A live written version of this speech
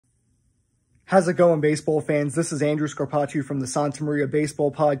How's it going, baseball fans? This is Andrew Scarpacci from the Santa Maria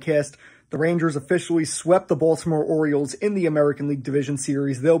Baseball Podcast. The Rangers officially swept the Baltimore Orioles in the American League Division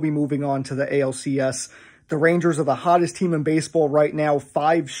Series. They'll be moving on to the ALCS. The Rangers are the hottest team in baseball right now.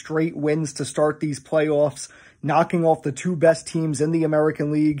 5 straight wins to start these playoffs, knocking off the 2 best teams in the American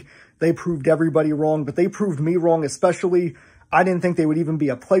League. They proved everybody wrong, but they proved me wrong especially. I didn't think they would even be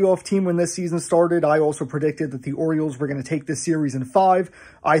a playoff team when this season started. I also predicted that the Orioles were going to take this series in 5.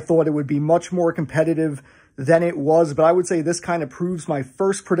 I thought it would be much more competitive than it was, but I would say this kind of proves my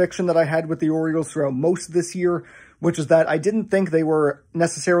first prediction that I had with the Orioles throughout most of this year, which is that I didn't think they were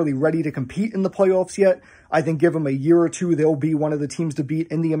necessarily ready to compete in the playoffs yet. I think give them a year or two, they'll be one of the teams to beat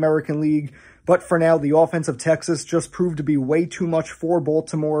in the American League. But for now, the offense of Texas just proved to be way too much for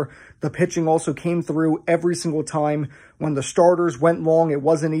Baltimore. The pitching also came through every single time. When the starters went long, it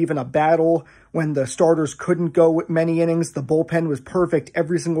wasn't even a battle. When the starters couldn't go many innings, the bullpen was perfect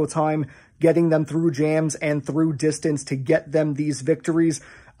every single time, getting them through jams and through distance to get them these victories.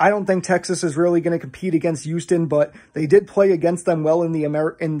 I don't think Texas is really going to compete against Houston, but they did play against them well in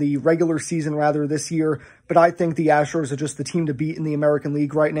the regular season this year. But I think the Astros are just the team to beat in the American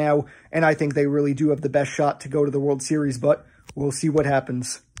League right now, and I think they really do have the best shot to go to the World Series, but we'll see what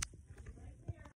happens.